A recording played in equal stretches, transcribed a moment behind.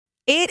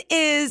It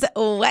is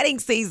wedding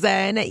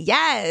season.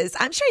 Yes,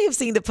 I'm sure you've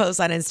seen the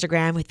posts on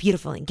Instagram with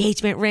beautiful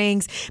engagement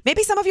rings.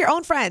 Maybe some of your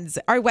own friends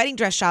are wedding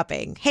dress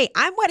shopping. Hey,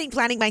 I'm wedding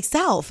planning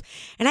myself,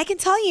 and I can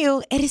tell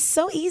you it is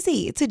so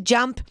easy to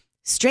jump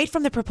straight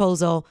from the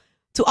proposal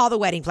to all the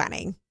wedding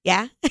planning.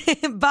 Yeah.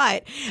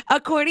 But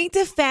according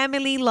to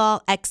family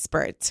law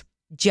expert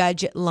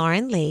Judge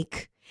Lauren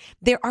Lake,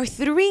 there are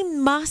 3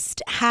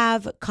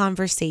 must-have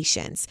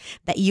conversations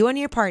that you and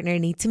your partner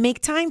need to make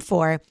time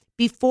for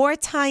before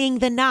tying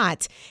the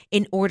knot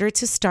in order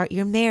to start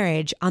your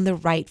marriage on the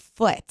right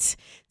foot.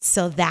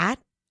 So that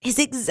is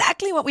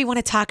exactly what we want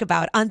to talk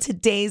about on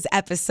today's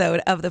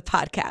episode of the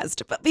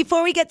podcast. But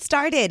before we get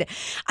started,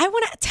 I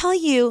want to tell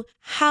you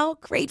how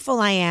grateful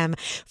I am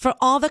for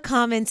all the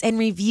comments and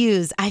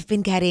reviews I've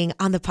been getting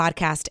on the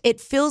podcast. It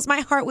fills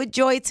my heart with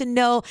joy to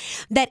know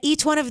that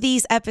each one of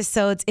these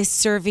episodes is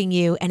serving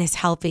you and is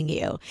helping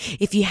you.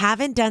 If you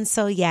haven't done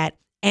so yet,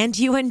 and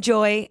you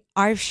enjoy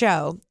our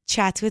show,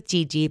 Chats with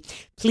Gigi,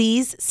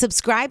 please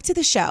subscribe to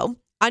the show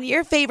on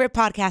your favorite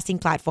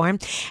podcasting platform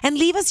and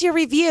leave us your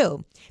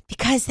review,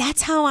 because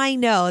that's how I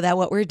know that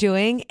what we're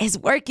doing is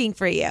working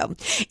for you.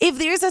 If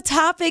there's a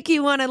topic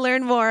you want to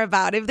learn more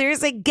about, if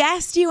there's a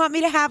guest you want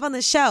me to have on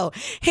the show,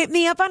 hit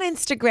me up on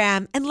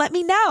Instagram and let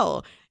me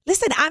know.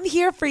 Listen, I'm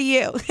here for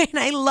you, and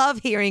I love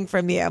hearing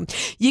from you.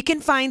 You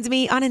can find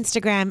me on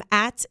Instagram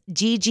at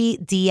Gigi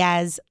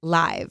Diaz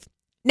Live.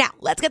 Now,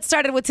 let's get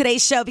started with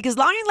today's show, because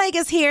Lauren Lake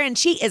is here and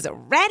she is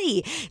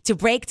ready to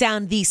break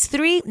down these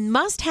 3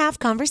 must-have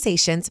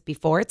conversations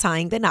before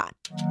tying the knot.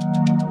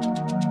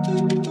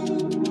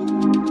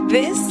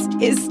 This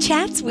is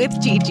Chats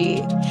with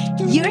Gigi,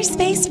 your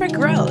space for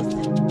growth,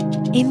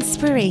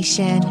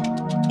 inspiration,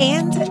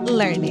 and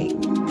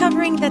learning,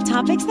 covering the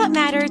topics that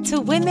matter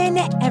to women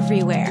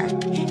everywhere,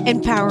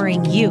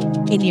 empowering you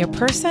in your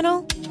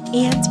personal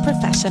and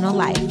professional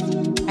life.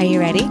 Are you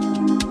ready?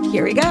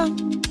 Here we go.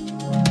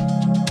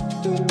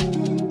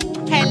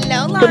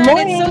 Hello, Lauren. Good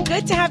morning. It's so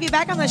good to have you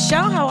back on the show.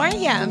 How are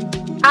you?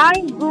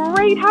 I'm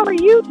great. How are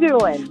you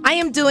doing? I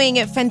am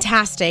doing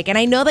fantastic. And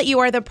I know that you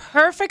are the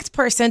perfect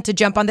person to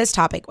jump on this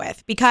topic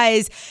with,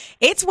 because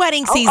it's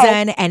wedding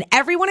season and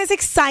everyone is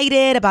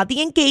excited about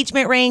the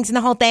engagement rings and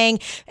the whole thing.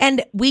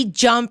 And we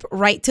jump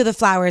right to the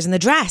flowers and the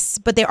dress.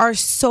 But there are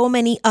so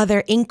many other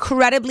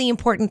incredibly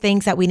important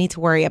things that we need to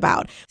worry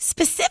about.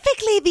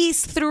 Specifically,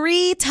 these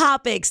 3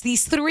 topics,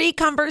 these 3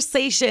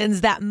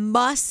 conversations that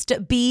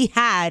must be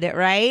had,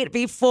 right,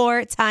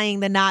 before tying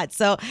the knot.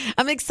 So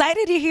I'm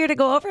excited you're here to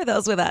go over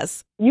those with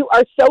us. You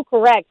are so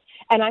correct.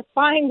 And I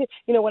find,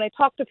 when I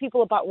talk to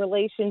people about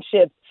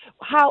relationships,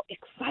 how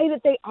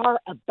excited they are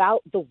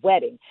about the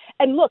wedding.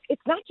 And look,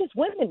 it's not just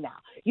women now.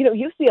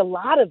 You see a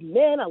lot of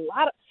men,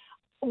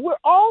 we're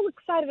all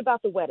excited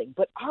about the wedding,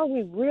 but are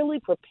we really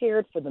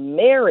prepared for the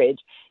marriage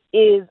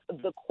is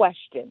the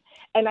question.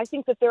 And I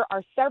think that there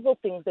are several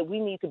things that we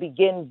need to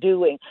begin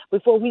doing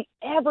before we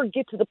ever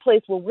get to the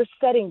place where we're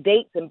setting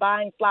dates and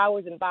buying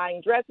flowers and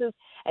buying dresses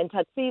and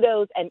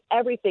tuxedos and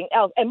everything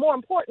else. And more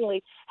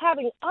importantly,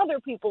 having other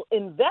people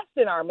invest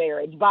in our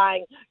marriage,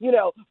 buying,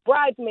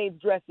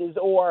 bridesmaids dresses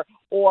or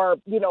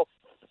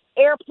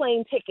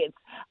airplane tickets.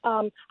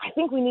 I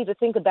think we need to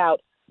think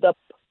about the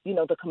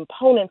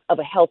components of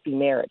a healthy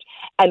marriage,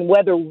 and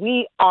whether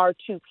we are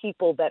 2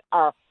 people that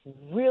are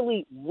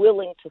really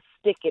willing to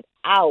stick it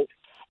out,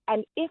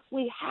 and if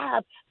we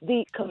have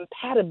the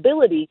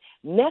compatibility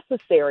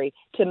necessary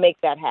to make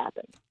that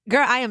happen.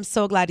 Girl, I am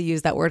so glad you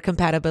used that word,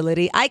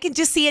 compatibility. I can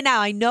just see it now.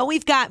 I know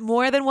we've got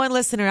more than one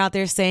listener out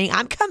there saying,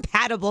 I'm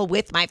compatible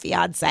with my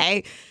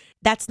fiance.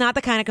 That's not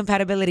the kind of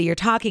compatibility you're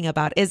talking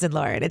about, is it,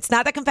 Lauren? It's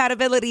not the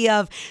compatibility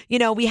of,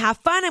 we have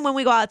fun and when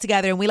we go out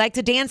together and we like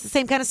to dance the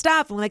same kind of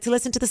stuff and we like to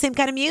listen to the same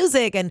kind of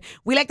music and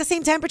we like the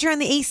same temperature in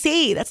the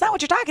AC. That's not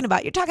what you're talking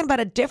about. You're talking about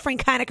a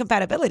different kind of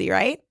compatibility,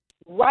 right?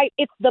 Right.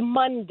 It's the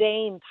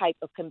mundane type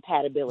of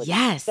compatibility.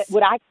 Yes.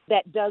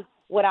 That does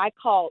what I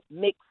call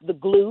mix the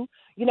glue.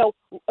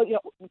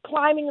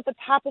 Climbing at the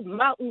top of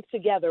mountains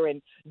together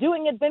and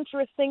doing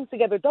adventurous things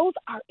together. Those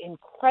are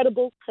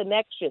incredible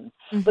connections.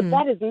 Mm-hmm. But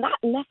that is not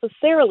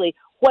necessarily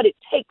what it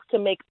takes to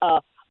make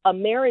a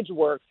marriage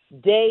work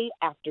day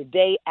after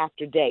day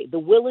after day. The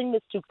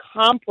willingness to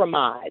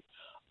compromise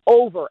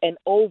over and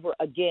over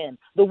again,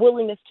 the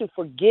willingness to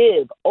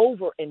forgive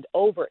over and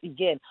over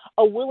again,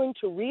 the willingness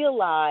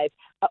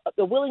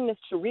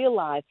to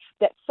realize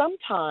that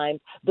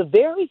sometimes the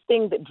very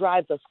thing that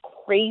drives us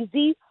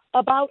crazy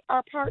about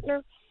our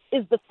partner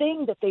is the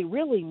thing that they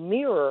really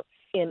mirror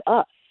in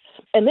us.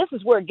 And this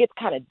is where it gets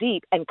kind of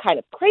deep and kind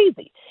of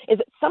crazy, is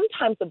that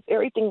sometimes the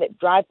very thing that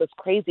drives us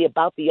crazy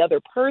about the other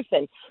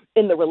person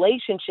in the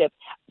relationship,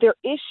 their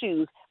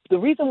issues, the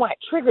reason why it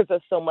triggers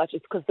us so much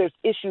is because there's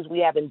issues we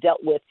haven't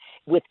dealt with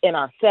within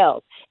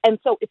ourselves. And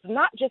so it's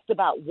not just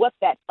about what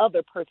that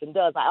other person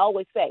does. I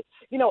always say,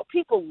 we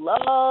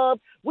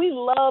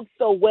love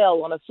so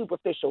well on a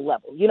superficial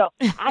level.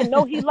 I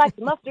know he likes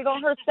mustard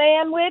on her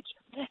sandwich,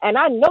 and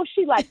I know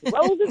she likes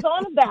roses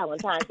on a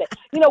Valentine's Day.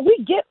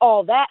 We get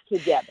all that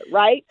together,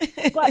 right?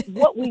 But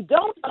what we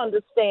don't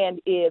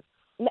understand is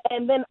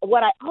And then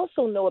what I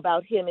also know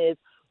about him is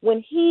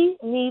when he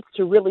needs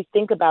to really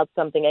think about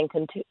something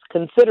and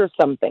consider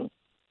something,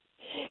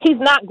 he's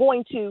not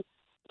going to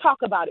talk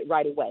about it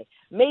right away.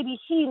 Maybe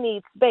he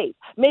needs space.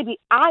 Maybe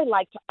I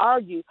like to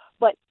argue,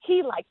 but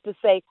he likes to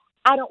say,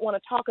 I don't want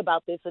to talk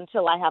about this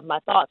until I have my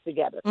thoughts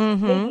together.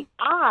 Mm-hmm. Maybe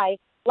I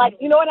like,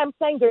 you know what I'm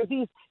saying? There's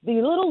these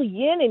little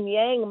yin and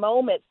yang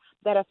moments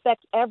that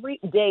affect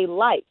everyday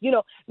life. You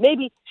know,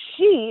 maybe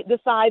she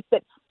decides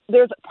that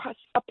there's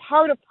a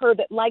part of her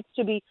that likes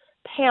to be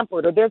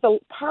pampered, or there's a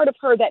part of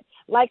her that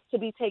likes to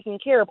be taken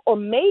care of, or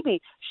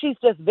maybe she's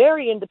just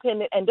very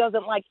independent and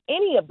doesn't like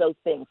any of those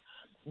things.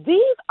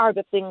 These are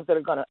the things that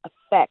are going to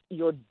affect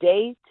your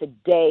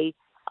day-to-day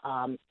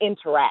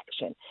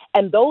interaction.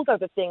 And those are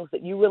the things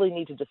that you really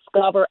need to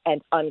discover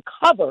and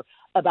uncover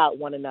about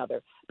one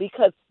another,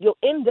 because you'll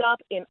end up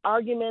in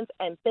arguments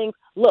and things.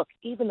 Look,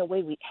 even the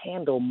way we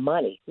handle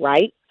money,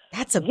 right?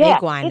 That's a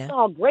big one. It's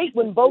all great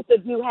when both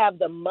of you have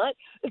the money.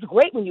 It's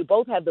great when you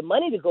both have the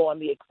money to go on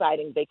the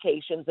exciting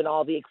vacations and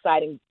all the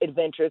exciting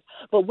adventures.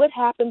 But what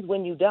happens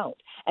when you don't?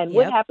 And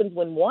what happens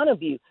when one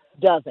of you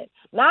doesn't?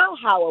 Now,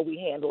 how are we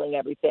handling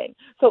everything?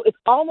 So it's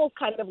almost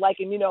kind of like,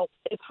 and you know,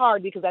 it's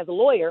hard because as a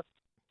lawyer,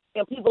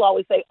 and people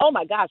always say, oh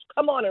my gosh,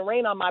 come on and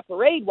rain on my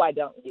parade. Why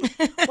don't you?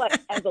 But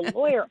as a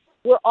lawyer,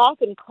 we're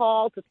often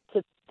called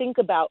to think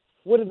about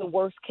what are the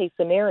worst case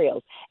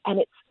scenarios.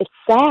 And it's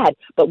sad.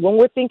 But when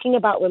we're thinking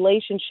about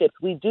relationships,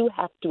 we do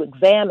have to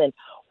examine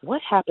what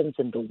happens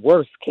in the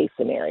worst case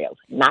scenarios,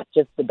 not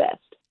just the best.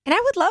 And I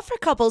would love for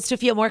couples to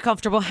feel more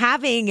comfortable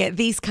having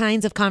these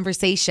kinds of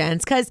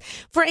conversations. Because,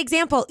 for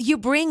example, you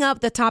bring up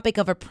the topic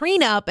of a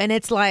prenup and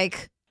it's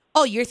like,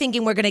 oh, you're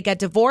thinking we're going to get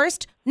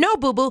divorced? No,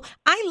 boo-boo.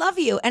 I love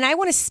you and I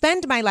want to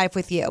spend my life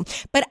with you.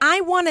 But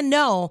I want to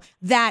know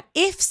that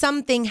if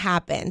something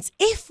happens,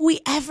 if we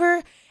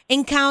ever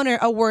encounter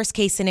a worst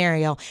case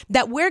scenario,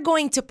 that we're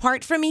going to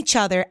part from each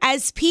other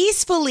as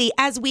peacefully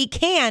as we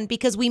can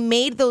because we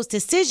made those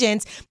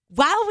decisions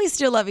while we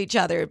still love each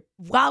other,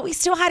 while we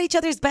still had each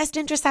other's best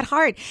interests at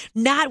heart,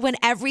 not when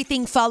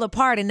everything fell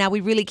apart and now we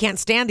really can't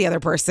stand the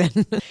other person.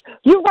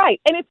 You're right.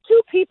 And if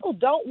two people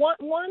don't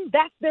want one,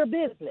 that's their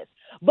business.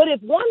 But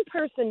if one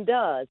person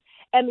does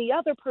and the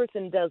other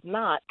person does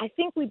not, I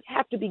think we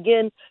have to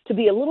begin to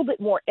be a little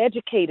bit more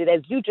educated,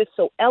 as you just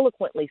so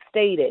eloquently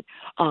stated,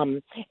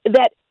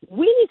 that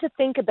we need to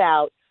think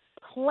about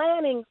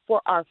planning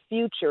for our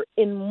future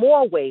in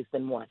more ways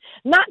than one,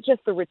 not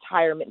just the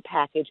retirement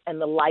package and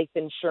the life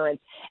insurance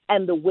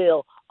and the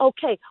will.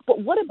 Okay, but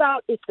what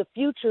about if the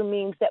future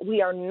means that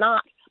we are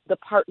not the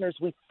partners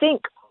we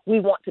think we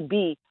want to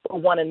be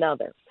for one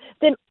another?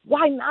 Then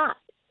why not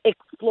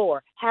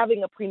explore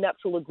having a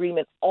prenuptial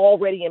agreement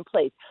already in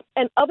place?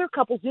 And other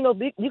couples, you know,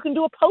 you can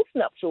do a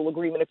postnuptial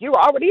agreement if you're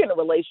already in a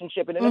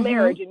relationship and in a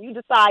marriage and you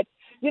decide,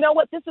 you know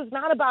what, this is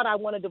not about I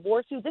want to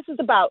divorce you. This is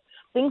about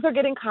things are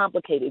getting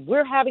complicated.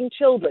 We're having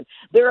children.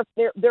 There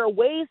are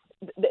ways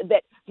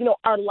that you know,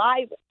 our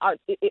lives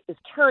is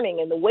turning,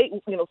 and the way,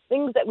 you know,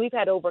 things that we've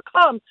had to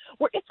overcome,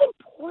 where it's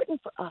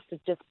important for us to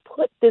just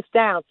put this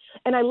down.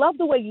 And I love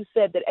the way you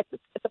said that at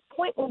the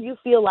point when you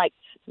feel like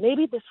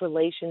maybe this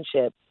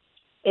relationship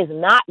is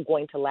not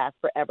going to last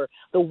forever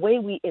the way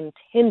we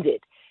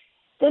intended,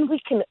 then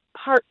we can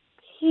part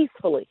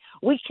peacefully.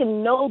 We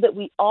can know that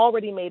we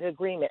already made an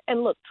agreement.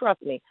 And look,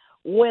 trust me,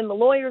 when the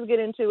lawyers get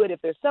into it, if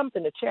there's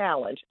something to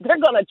challenge, they're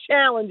going to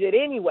challenge it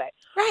anyway.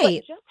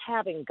 Right. But just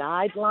having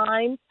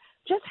guidelines,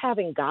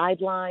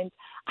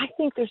 I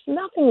think there's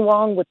nothing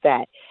wrong with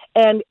that.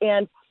 And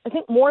I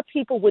think more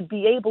people would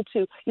be able to,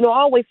 you know,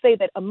 I always say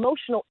that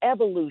emotional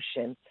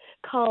evolution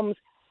comes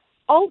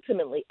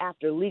ultimately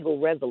after legal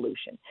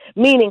resolution,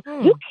 meaning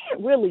you can't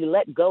really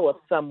let go of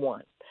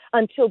someone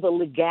until the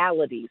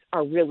legalities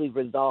are really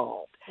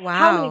resolved. Wow.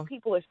 How many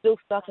people are still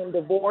stuck in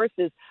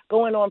divorces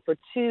going on for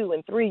 2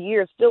 and 3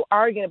 years, still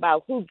arguing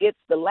about who gets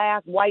the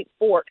last white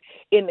fork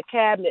in the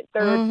cabinet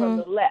third from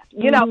the left,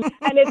 you know?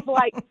 And it's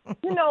like,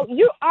 you know,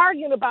 you're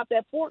arguing about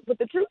that fork, but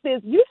the truth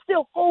is you're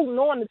still holding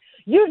on.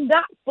 You're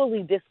not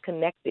fully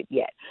disconnected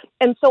yet.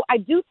 And so I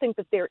do think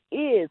that there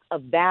is a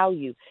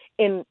value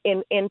in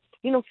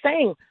you know,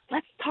 saying,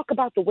 let's talk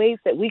about the ways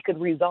that we could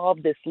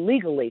resolve this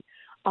legally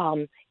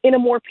in a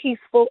more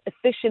peaceful,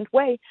 efficient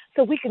way,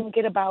 so we can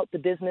get about the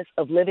business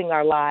of living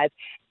our lives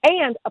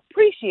and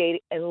appreciating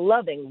and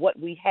loving what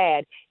we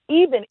had,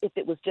 even if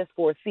it was just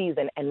for a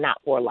season and not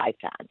for a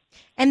lifetime.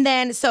 And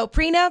then, so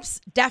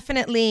prenups,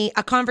 definitely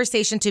a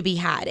conversation to be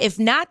had. If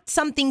not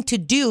something to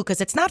do,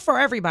 because it's not for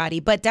everybody,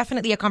 but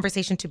definitely a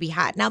conversation to be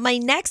had. Now, my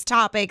next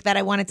topic that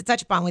I wanted to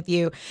touch upon with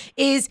you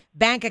is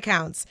bank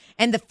accounts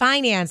and the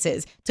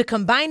finances. To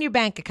combine your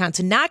bank account,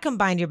 to not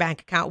combine your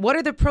bank account. What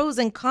are the pros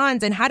and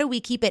cons, and how do we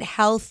keep it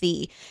healthy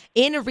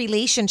in a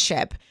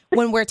relationship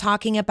when we're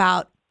talking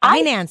about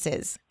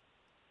finances?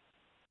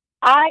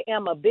 I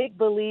am a big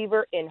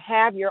believer in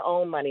have your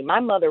own money. My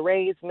mother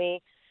raised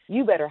me,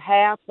 you better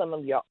have some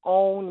of your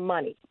own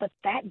money. But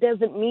that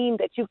doesn't mean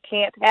that you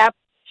can't have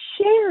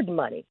shared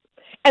money.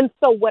 And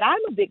so what I'm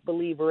a big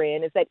believer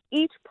in is that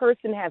each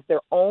person has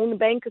their own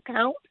bank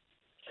account,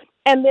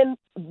 And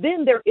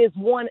then there is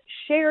one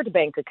shared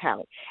bank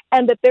account,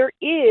 and that there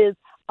is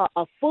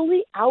a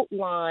fully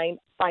outlined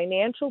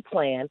financial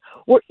plan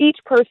where each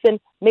person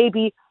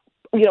maybe,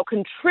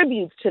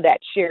 contributes to that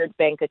shared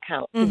bank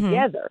account Mm-hmm.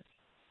 together.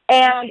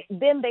 And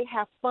then they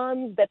have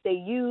funds that they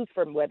use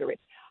from whether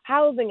it's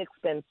housing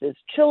expenses,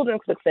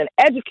 children's expenses,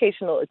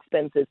 educational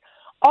expenses,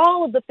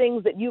 all of the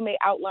things that you may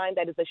outline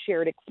that is a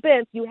shared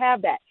expense, you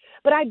have that.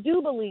 But I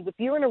do believe if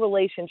you're in a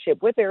relationship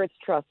where there is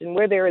trust and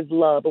where there is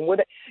love and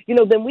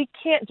then we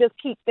can't just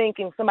keep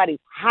thinking somebody's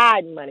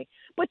hiding money.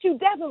 But you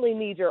definitely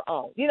need your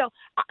own.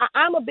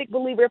 I'm a big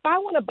believer. If I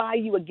want to buy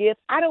you a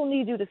gift, I don't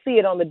need you to see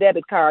it on the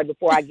debit card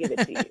before I give it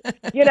to you.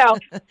 You know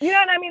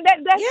what I mean?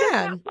 That's just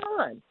Yeah. not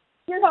fun.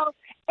 You know,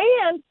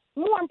 and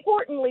more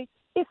importantly,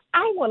 if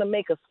I want to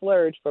make a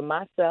splurge for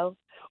myself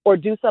or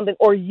do something,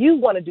 or you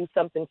want to do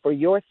something for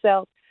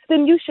yourself,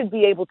 then you should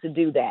be able to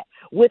do that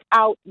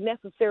without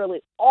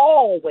necessarily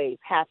always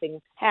having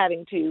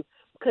to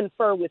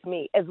confer with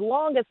me. As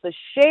long as the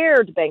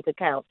shared bank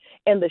account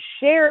and the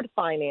shared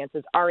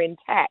finances are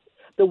intact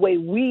the way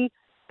we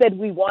said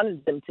we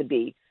wanted them to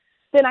be,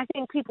 then I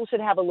think people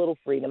should have a little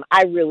freedom.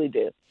 I really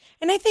do.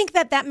 And I think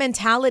that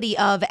mentality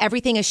of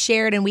everything is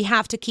shared and we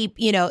have to keep,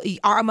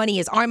 our money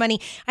is our money.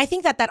 I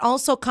think that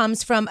also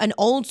comes from an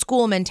old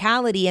school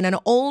mentality and an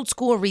old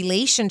school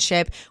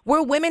relationship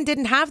where women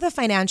didn't have the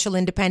financial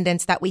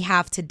independence that we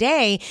have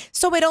today.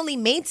 So it only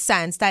made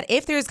sense that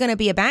if there's going to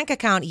be a bank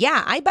account,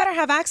 I better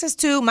have access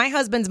to my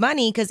husband's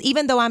money, because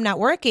even though I'm not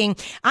working,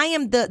 I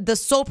am the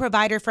sole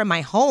provider for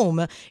my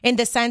home, in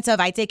the sense of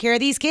I take care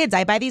of these kids,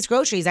 I buy these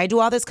groceries, I do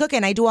all this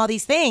cooking, I do all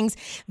these things,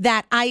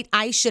 that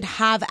I should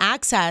have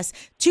access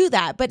to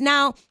that. But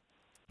now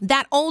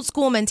that old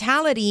school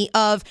mentality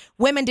of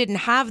women didn't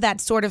have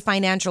that sort of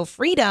financial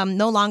freedom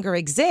no longer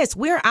exists.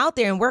 We're out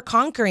there and we're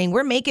conquering,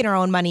 we're making our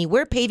own money,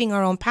 we're paving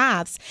our own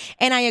paths.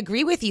 And I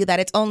agree with you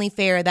that it's only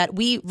fair that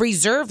we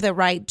reserve the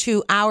right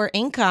to our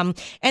income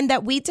and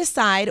that we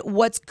decide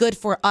what's good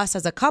for us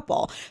as a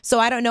couple. So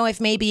I don't know if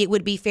maybe it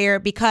would be fair,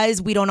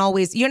 because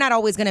you're not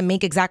always going to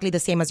make exactly the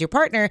same as your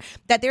partner,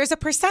 that there's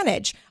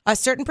a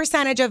certain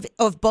percentage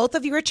of both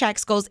of your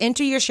checks goes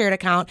into your shared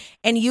account,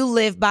 and you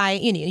live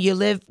you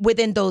live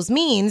within those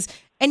means,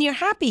 and you're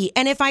happy.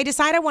 And if I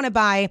decide I want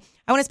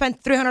to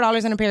spend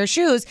 $300 on a pair of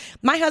shoes,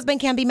 my husband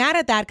can't be mad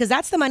at that, because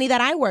that's the money that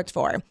I worked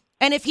for.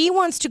 And if he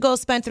wants to go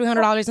spend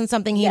 $300 on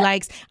something he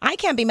likes, I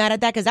can't be mad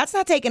at that, because that's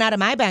not taken out of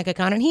my bank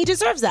account, and he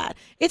deserves that.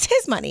 It's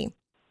his money.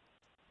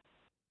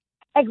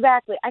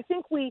 Exactly. I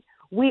think we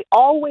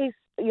always,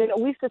 we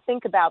used to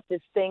think about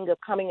this thing of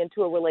coming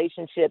into a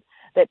relationship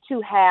that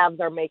two halves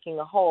are making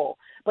a whole.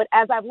 But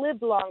as I've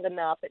lived long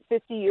enough, at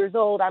 50 years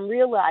old, I'm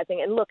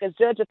realizing, and look, as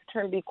judge at the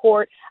Trinity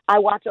Court, I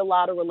watch a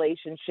lot of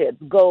relationships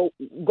go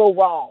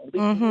wrong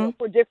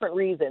for different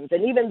reasons.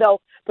 And even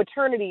though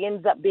paternity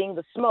ends up being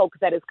the smoke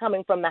that is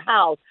coming from the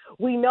house,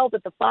 we know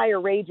that the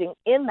fire raging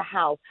in the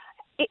house,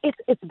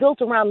 it's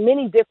built around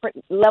many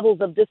different levels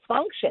of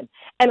dysfunction.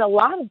 And a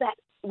lot of that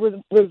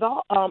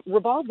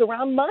revolves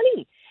around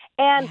money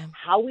and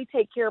how we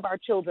take care of our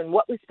children,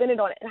 what we spend it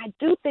on. And I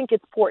do think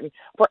it's important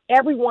for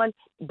everyone.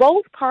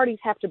 Both parties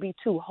have to be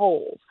two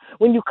wholes.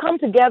 When you come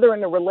together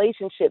in a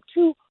relationship,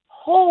 two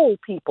whole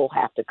people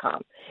have to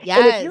come. Yes.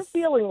 And if you're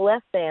feeling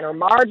less than or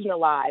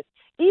marginalized,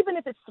 even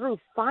if it's through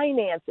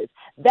finances,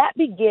 that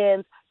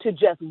begins to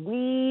just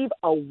weave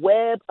a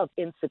web of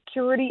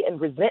insecurity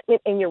and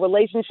resentment in your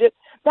relationship.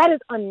 That is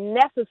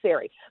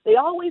unnecessary. They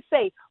always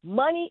say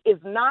money is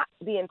not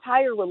the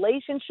entire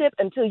relationship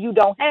until you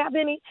don't have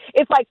any.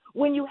 It's like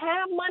when you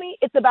have money,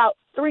 it's about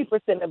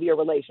 3% of your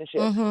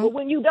relationship. Mm-hmm. But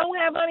when you don't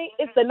have money,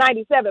 it's the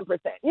 97%.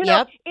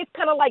 It's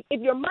kind of like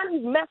if your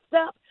money's messed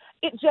up,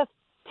 it just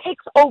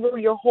takes over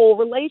your whole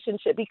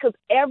relationship, because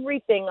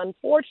everything,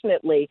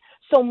 unfortunately,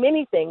 so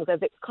many things when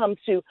it comes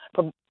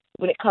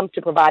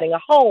to providing a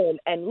home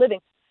and living,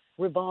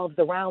 revolves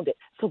around it.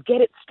 So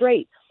get it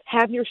straight.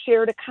 Have your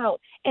shared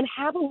account and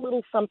have a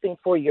little something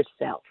for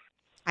yourself.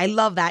 I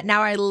love that.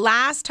 Now, our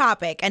last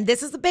topic, and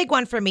this is a big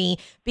one for me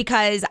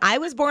because I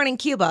was born in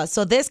Cuba,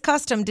 so this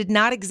custom did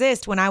not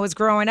exist when I was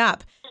growing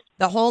up.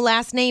 The whole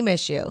last name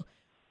issue.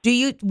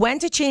 When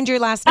to change your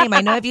last name? I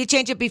know if you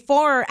change it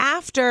before or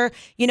after,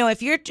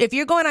 if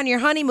you're going on your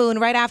honeymoon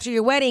right after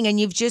your wedding and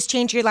you've just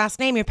changed your last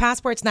name, your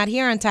passport's not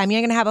here on time,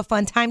 you're going to have a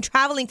fun time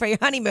traveling for your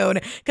honeymoon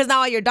because now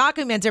all your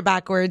documents are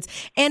backwards.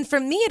 And for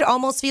me, it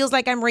almost feels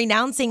like I'm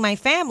renouncing my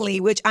family,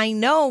 which I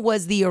know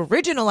was the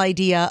original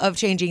idea of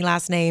changing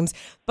last names,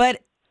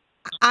 but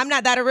I'm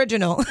not that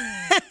original.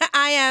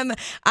 I am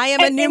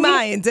a new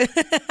mind.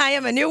 I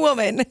am a new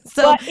woman.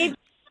 So.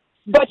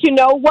 But you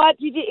know what?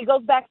 It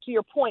goes back to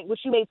your point, which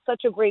you made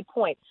such a great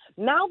point.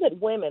 Now that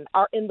women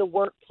are in the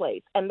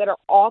workplace and that are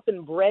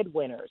often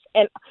breadwinners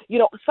and,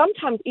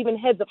 sometimes even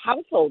heads of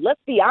household, let's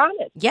be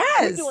honest.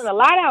 Yes. We're doing a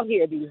lot out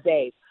here these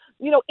days.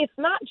 It's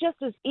not just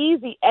as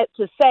easy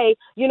to say,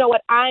 you know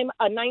what, I'm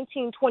a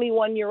 19,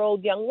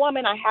 21-year-old young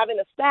woman. I haven't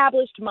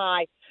established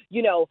my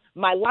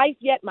life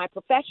yet, my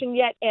profession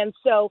yet. And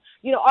so,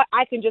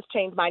 I can just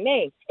change my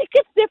name. It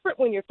gets different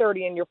when you're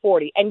 30 and you're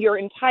 40, and your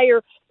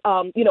entire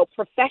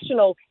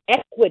professional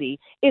equity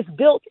is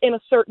built in a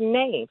certain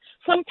name.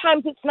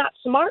 Sometimes it's not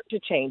smart to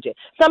change it.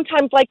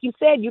 Sometimes, like you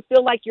said, you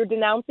feel like you're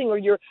denouncing or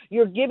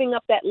you're giving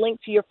up that link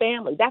to your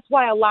family. That's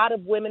why a lot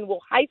of women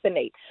will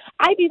hyphenate.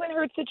 I've even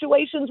heard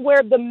situations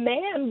where the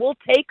man will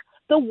take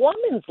the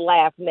woman's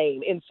last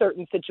name in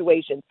certain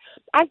situations.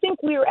 I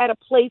think we're at a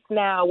place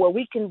now where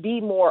we can be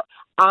more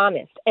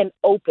honest and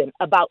open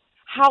about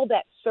how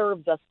that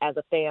serves us as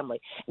a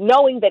family,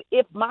 knowing that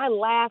if my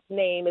last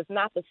name is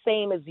not the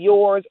same as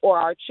yours or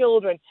our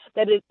children,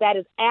 that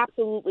is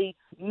absolutely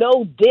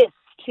no diss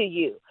to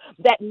you.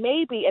 That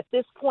maybe at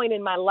this point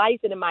in my life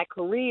and in my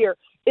career,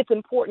 it's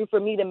important for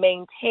me to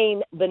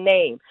maintain the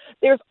name.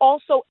 There's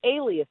also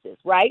aliases,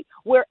 right?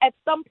 Where at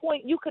some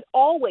point you could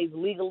always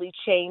legally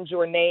change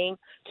your name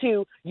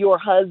to your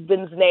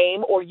husband's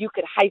name, or you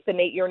could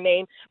hyphenate your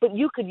name, but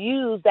you could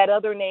use that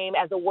other name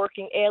as a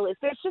working alias.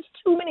 There's just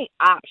too many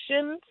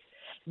options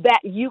that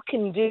you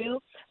can do,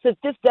 so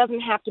this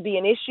doesn't have to be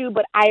an issue.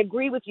 But I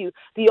agree with you.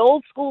 The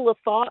old school of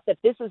thought that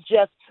this is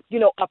just,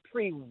 a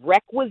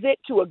prerequisite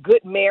to a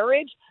good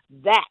marriage,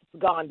 that's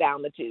gone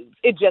down the tubes.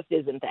 It just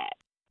isn't that.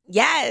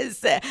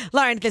 Yes.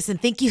 Lauren, listen,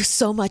 thank you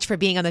so much for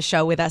being on the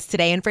show with us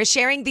today and for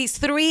sharing these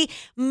 3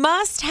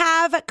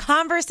 must-have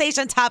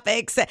conversation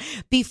topics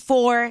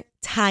before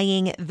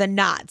tying the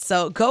knot.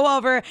 So go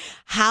over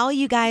how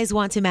you guys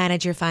want to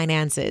manage your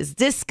finances,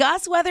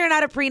 discuss whether or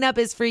not a prenup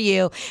is for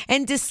you,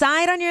 and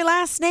decide on your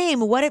last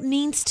name, what it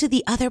means to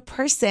the other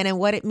person and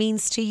what it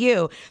means to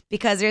you,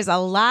 because there's a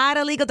lot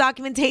of legal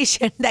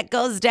documentation that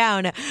goes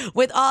down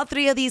with all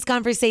 3 of these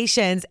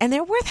conversations, and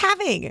they're worth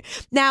having.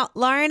 Now,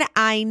 Lauren,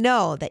 I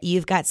know that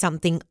you've got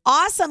something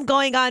awesome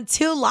going on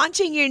too,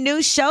 launching your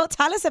new show.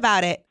 Tell us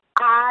about it.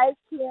 I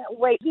can't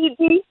wait.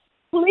 Gigi,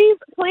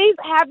 please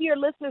have your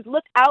listeners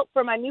look out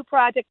for my new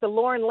project, The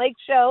Lauren Lake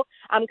Show.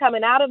 I'm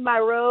coming out of my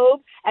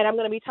robe, and I'm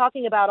going to be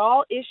talking about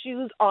all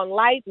issues on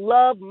life,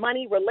 love,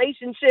 money,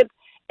 relationships,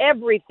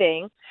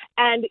 everything.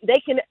 And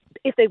they can,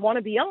 if they want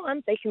to be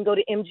on, they can go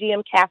to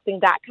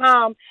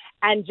mgmcasting.com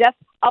and just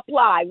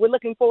apply. We're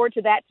looking forward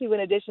to that, too, in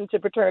addition to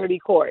Paternity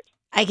Court.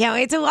 I can't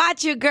wait to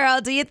watch you,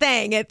 girl. Do your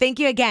thing. Thank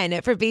you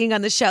again for being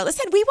on the show.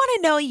 Listen, we want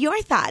to know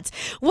your thoughts.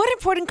 What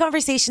important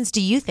conversations do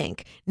you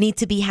think need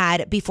to be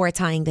had before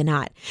tying the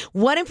knot?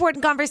 What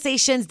important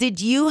conversations did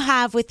you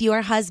have with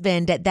your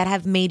husband that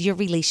have made your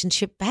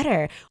relationship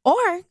better,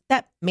 or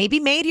that maybe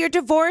made your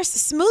divorce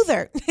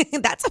smoother?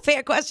 That's a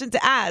fair question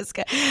to ask.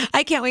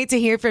 I can't wait to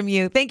hear from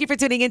you. Thank you for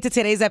tuning into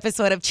today's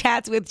episode of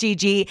Chats with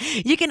Gigi.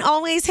 You can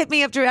always hit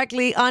me up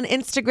directly on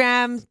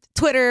Instagram,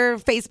 Twitter,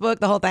 Facebook,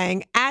 the whole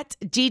thing, at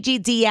Gigi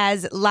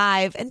Diaz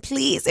Live. And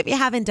please, if you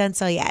haven't done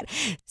so yet,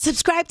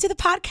 subscribe to the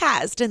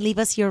podcast and leave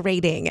us your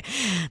rating.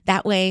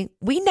 That way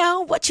we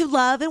know what you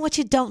love and what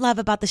you don't love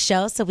about the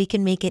show, so we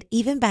can make it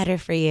even better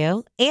for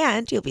you.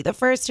 And you'll be the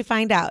first to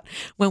find out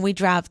when we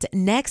dropped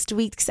next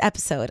week's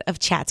episode of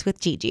Chats with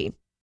Gigi.